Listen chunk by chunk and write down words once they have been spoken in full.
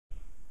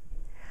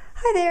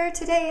Hi there,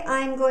 today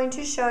I'm going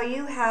to show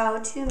you how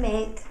to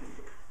make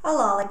a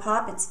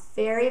lollipop. It's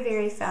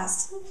very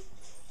fast and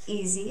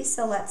easy,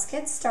 so let's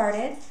get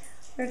started.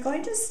 We're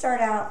going to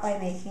start out by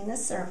making a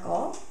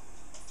circle.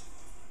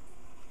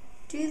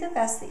 Do the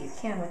best that you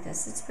can with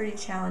this. It's pretty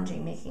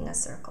challenging making a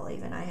circle,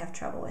 even I have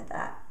trouble with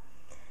that.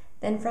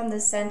 Then from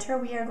the center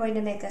we are going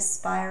to make a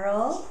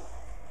spiral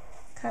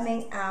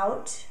coming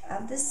out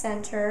of the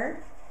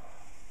center.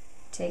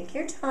 Take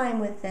your time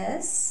with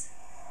this.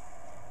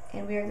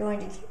 And we are going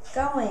to keep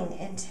going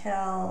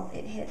until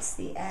it hits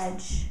the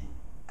edge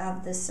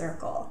of the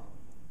circle.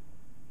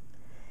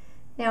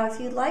 Now,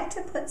 if you'd like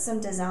to put some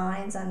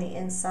designs on the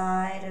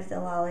inside of the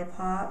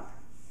lollipop,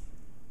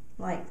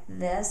 like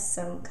this,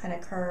 some kind of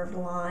curved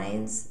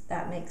lines,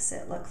 that makes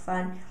it look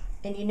fun.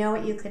 And you know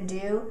what you can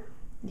do?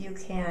 You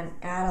can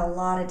add a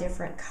lot of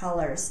different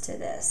colors to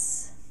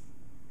this.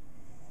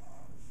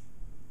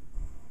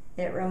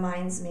 It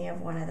reminds me of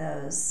one of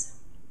those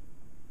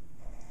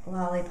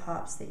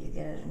lollipops that you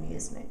get at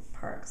amusement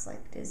parks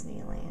like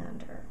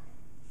Disneyland or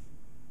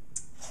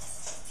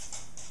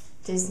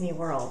Disney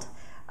World.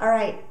 All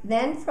right,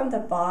 then from the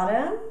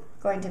bottom,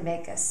 going to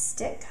make a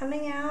stick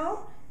coming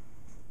out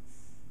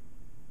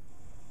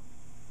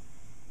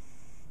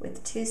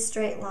with two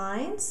straight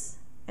lines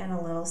and a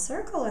little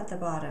circle at the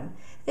bottom.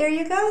 There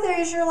you go,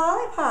 there's your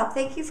lollipop.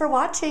 Thank you for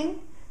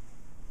watching.